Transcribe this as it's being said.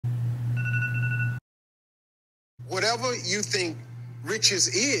Whatever you think riches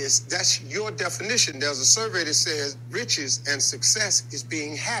is, that's your definition. There's a survey that says riches and success is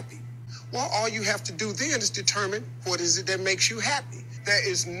being happy. Well, all you have to do then is determine what is it that makes you happy. There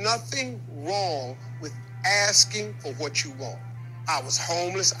is nothing wrong with asking for what you want. I was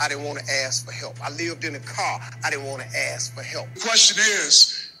homeless. I didn't want to ask for help. I lived in a car. I didn't want to ask for help. The question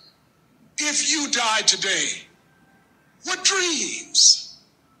is, if you died today, what dreams,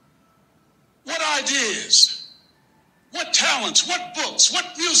 what ideas, what talents, what books, what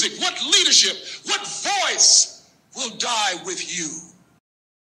music, what leadership, what voice will die with you?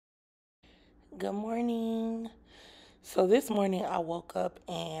 Good morning. So this morning I woke up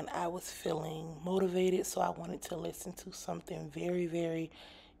and I was feeling motivated, so I wanted to listen to something very, very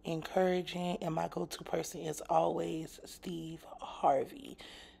encouraging, and my go-to person is always Steve Harvey.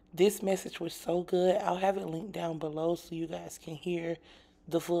 This message was so good. I'll have it linked down below so you guys can hear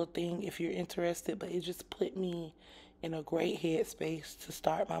the full thing if you're interested, but it just put me in a great headspace to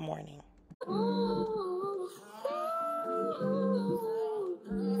start my morning.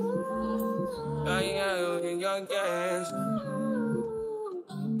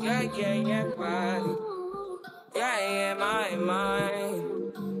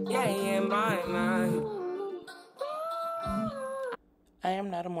 I am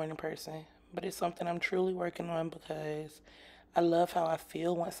not a morning person, but it's something I'm truly working on because I love how I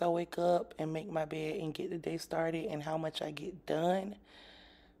feel once I wake up and make my bed and get the day started, and how much I get done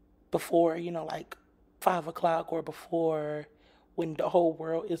before, like 5 o'clock or before when the whole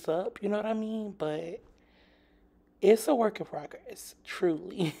world is up, you know what I mean? But it's a work in progress,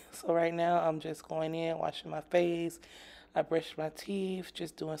 truly. So right now I'm just going in, washing my face. I brushed my teeth,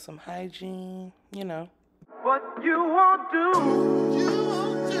 just doing some hygiene, What you won't do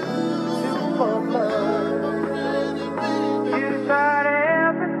for love. You tried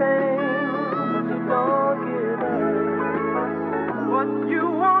everything, but you don't give up. What you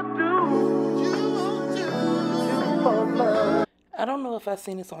won't do for love. I don't know if I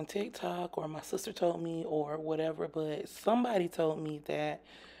seen this on TikTok or my sister told me or whatever, but somebody told me that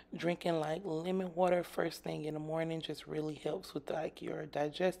drinking like lemon water first thing in the morning just really helps with like your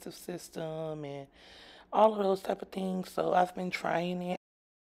digestive system and all of those type of things. So I've been trying it.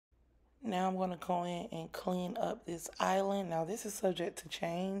 Now I'm going to go in and clean up this island. Now this is subject to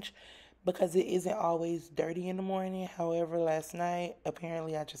change because it isn't always dirty in the morning. However, last night,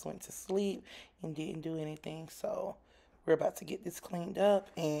 apparently I just went to sleep and didn't do anything. So we're about to get this cleaned up.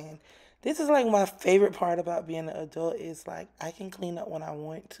 And this is like my favorite part about being an adult is like I can clean up when I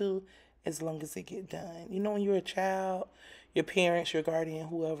want to as long as it get done. You know, when you're a child, your parents, your guardian,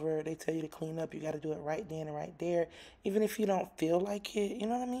 whoever, they tell you to clean up, you got to do it right then and right there. Even if you don't feel like it, you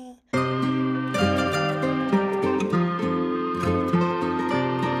know what I mean?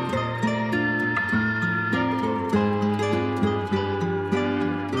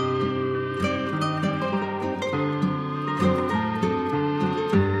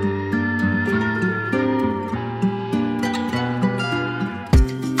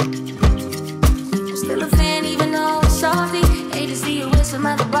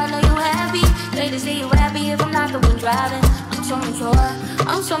 Driving, I'm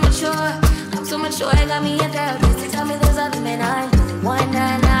so mature, I got me a therapist to tell me there's other men I know. One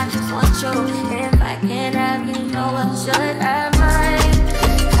night, I just want you. If I can't have you, know I should have mine.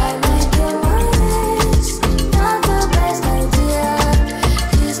 I might get one next, not the best idea.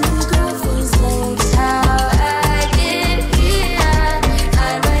 These new girlfriends legs, how I get here.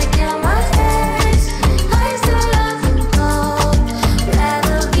 I might get my ex, I still love you cold,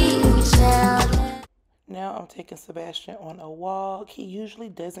 rather be a child. Now I'm taking Sebastian on a walk. He usually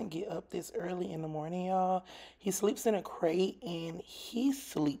doesn't get up this early in the morning, y'all. He sleeps in a crate and he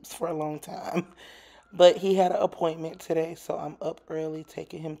sleeps for a long time. But he had an appointment today, so I'm up early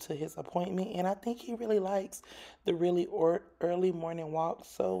taking him to his appointment. And I think he really likes the really early morning walk,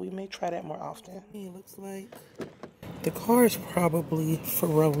 so we may try that more often. It looks like the car is probably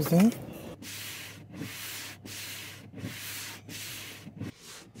frozen.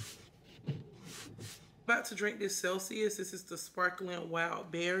 About to drink this Celsius. This is the sparkling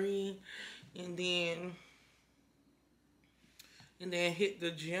wild berry, and then hit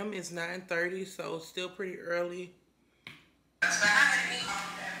the gym. It's 9:30, so still pretty early.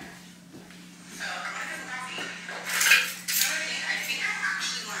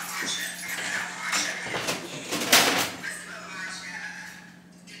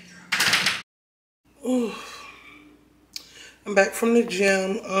 Ooh. I'm back from the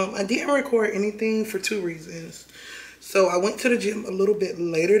gym. I didn't record anything for 2 reasons. So I went to the gym a little bit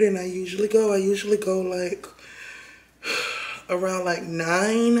later than I usually go. I usually go like around like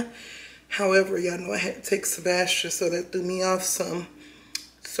 9. However, y'all know I had to take Sebastian, so that threw me off some.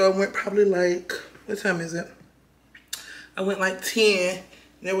 So I went probably like, what time is it? I went like 10. And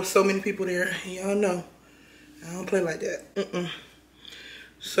there were so many people there. Y'all know, I don't play like that.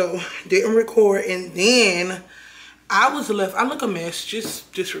 So didn't record, and then I was left. I look a mess.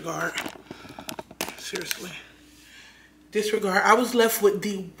 Just disregard. Seriously, disregard. I was left with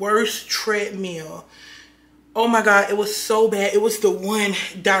the worst treadmill. Oh my God, it was so bad. It was the one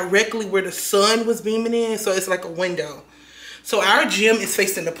directly where the sun was beaming in, so it's like a window. So our gym is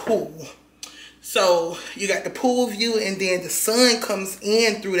facing the pool. So you got the pool view, and then the sun comes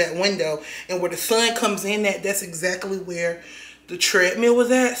in through that window. And where the sun comes in at, that's exactly where the treadmill was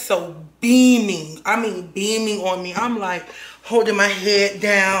at. So beaming, I mean beaming on me. I'm like holding my head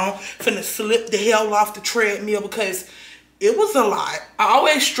down, finna slip the hell off the treadmill because it was a lot. I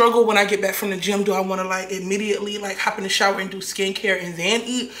always struggle when I get back from the gym. Do I want to like immediately like hop in the shower and do skincare and then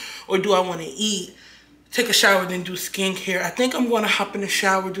eat? Or do I want to eat, take a shower, then do skincare? I think I'm going to hop in the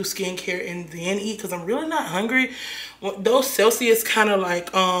shower, do skincare, and then eat because I'm really not hungry. Those Celsius kind of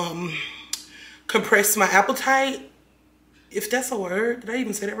like compress my appetite. If that's a word. Did I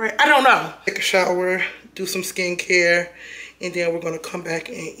even say that right? I don't know. Take a shower, do some skincare, and then we're going to come back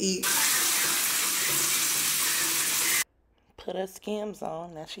and eat. Put her Skims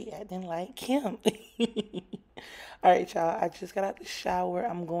on. Now she acting like Kim. All right, y'all. I just got out the shower.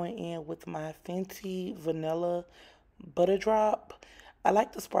 I'm going in with my Fenty Vanilla Butter Drop. I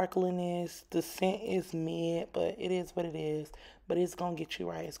like the sparkliness. The scent is mid, but it is what it is. But it's going to get you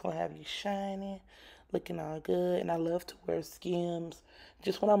right. It's going to have you shining, looking all good. And I love to wear Skims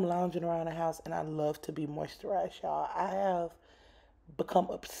just when I'm lounging around the house. And I love to be moisturized, y'all. I have become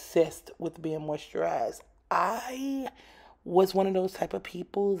obsessed with being moisturized. I was one of those type of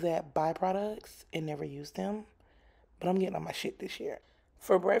people that buy products and never use them. But I'm getting on my shit this year.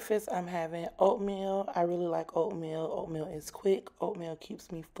 For breakfast, I'm having oatmeal. I really like oatmeal. Oatmeal is quick. Oatmeal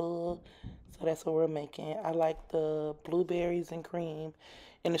keeps me full. So that's what we're making. I like the blueberries and cream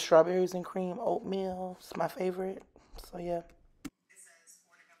and the strawberries and cream oatmeal. It's my favorite. So yeah.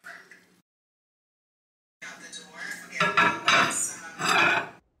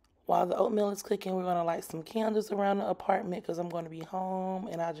 While the oatmeal is cooking, we're going to light some candles around the apartment because I'm going to be home.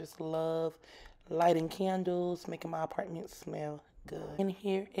 And I just love lighting candles, making my apartment smell good. And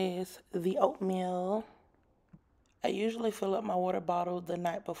here is the oatmeal. I usually fill up my water bottle the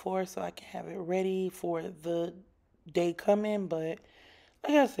night before so I can have it ready for the day coming. But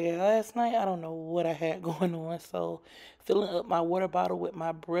like I said, last night, I don't know what I had going on. So filling up my water bottle with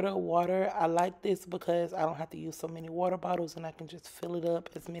my Brita water. I like this because I don't have to use so many water bottles and I can just fill it up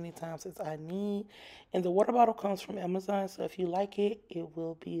as many times as I need. And the water bottle comes from Amazon. So if you like it, it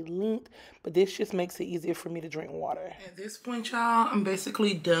will be linked. But this just makes it easier for me to drink water. At this point, y'all, I'm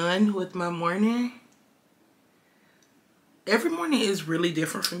basically done with my morning. Every morning is really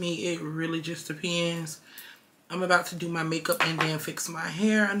different for me. It really just depends. I'm about to do my makeup and then fix my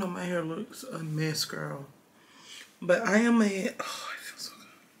hair. I know my hair looks a mess, girl. But I am a, oh, it feels so good.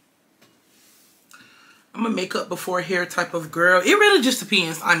 I'm a makeup before hair type of girl. It really just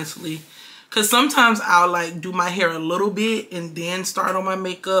depends, honestly. Because sometimes I'll like do my hair a little bit and then start on my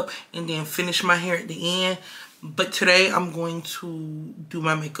makeup and then finish my hair at the end. But today I'm going to do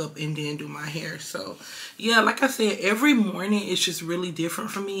my makeup and then do my hair. So yeah, like I said, every morning it's just really different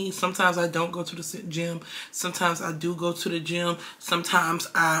for me. Sometimes I don't go to the gym. Sometimes I do go to the gym. Sometimes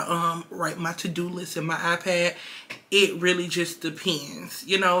I write my to-do list in my iPad. It really just depends.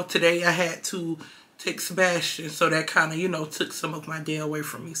 You know, today I had to take Sebastian. So that kind of, you know, took some of my day away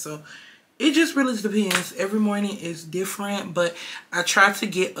from me. So it just really depends. Every morning is different, but I try to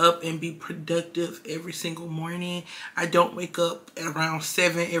get up and be productive every single morning. I don't wake up at around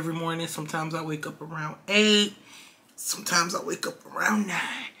 7 every morning. Sometimes I wake up around 8. Sometimes I wake up around 9.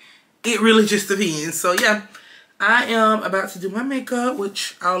 It really just depends. So yeah, I am about to do my makeup,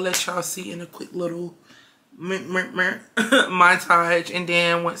 which I'll let y'all see in a quick little montage. And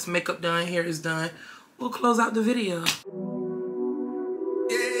then once makeup done, hair is done, we'll close out the video.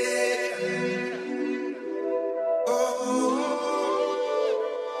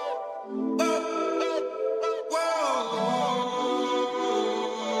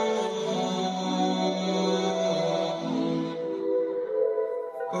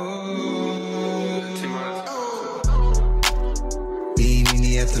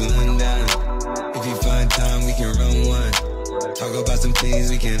 If you find time, we can run one. Talk about some things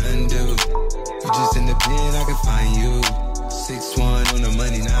we can undo. You just in the pen, I can find you. 6'1" on the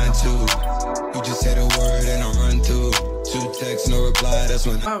money, 9'2". You just said a word and I run through. 2 texts, no reply, that's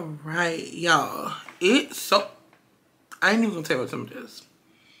when. Alright, y'all. I ain't even gonna tell you what time it is.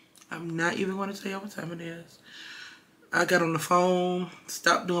 I'm not even going to tell you what time it is. I got on the phone,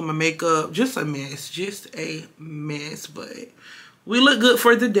 stopped doing my makeup. Just a mess. Just a mess. But we look good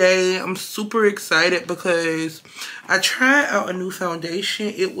for the day. I'm super excited because I tried out a new foundation.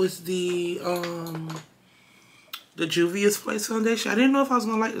 It was the Juvia's Place foundation. I didn't know if I was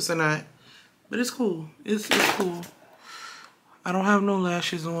going to like this or not. But it's cool. It's cool. I don't have no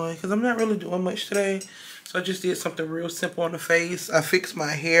lashes on because I'm not really doing much today. So I just did something real simple on the face. I fixed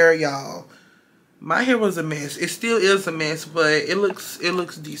my hair, y'all. My hair was a mess. It still is a mess, but it looks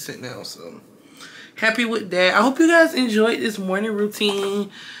decent now. So happy with that. I hope you guys enjoyed this morning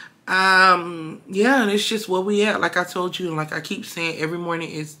routine. Yeah, and it's just where we at. Like I told you, and like I keep saying, every morning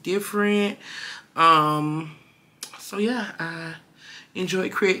is different. So yeah, I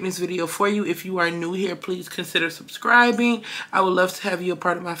enjoyed creating this video for you. If you are new here, please consider subscribing. I would love to have you a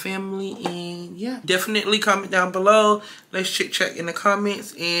part of my family. And yeah, definitely comment down below. Let's chit chat in the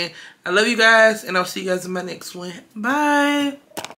comments. And I love you guys, and I'll see you guys in my next one. Bye.